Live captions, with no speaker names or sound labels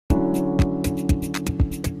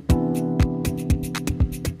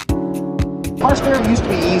Car stereo used to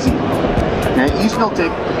be easy. Okay? You used to be able to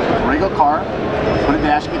take a regular car, put a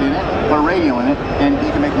dash kit in it, put a radio in it, and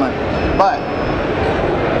you can make money. But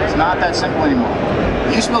it's not that simple anymore.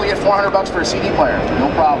 You used to be able to get $400 for a CD player, no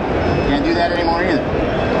problem. Can't do that anymore either.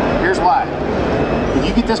 Here's why. If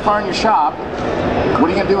you get this car in your shop, what are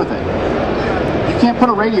you going to do with it? You can't put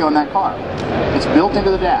a radio in that car. It's built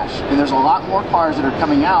into the dash, and there's a lot more cars that are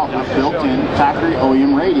coming out with built-in factory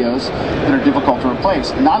OEM radios that are difficult to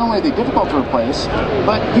replace. Not only are they difficult to replace,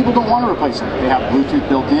 but people don't want to replace them. They have Bluetooth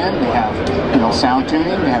built in, they have sound tuning,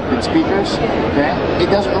 they have good speakers. Okay, it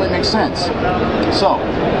doesn't really make sense. So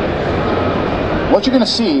what you're going to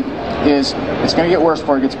see is it's going to get worse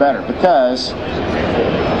before it gets better, because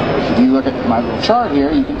if you look at my little chart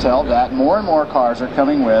here, you can tell that more and more cars are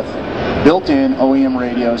coming with built-in OEM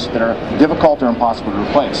radios that are difficult or impossible to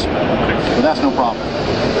replace. So that's no problem.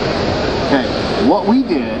 Okay, what we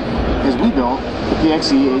did is we built the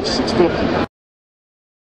PXE-H650,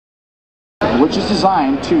 which is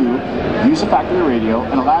designed to use a factory radio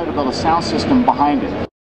and allow you to build a sound system behind it.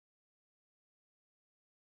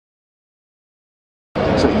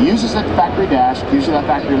 So it uses that factory dash, gives you that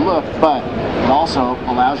factory look, but it also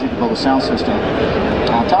allows you to build a sound system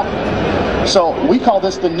on top of it. So we call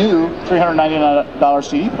this the new $399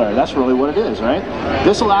 CD player. That's really what it is, right?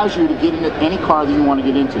 This allows you to get into any car that you want to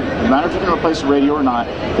get into. No matter if you're going to replace the radio or not,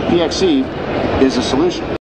 the PXE is a solution.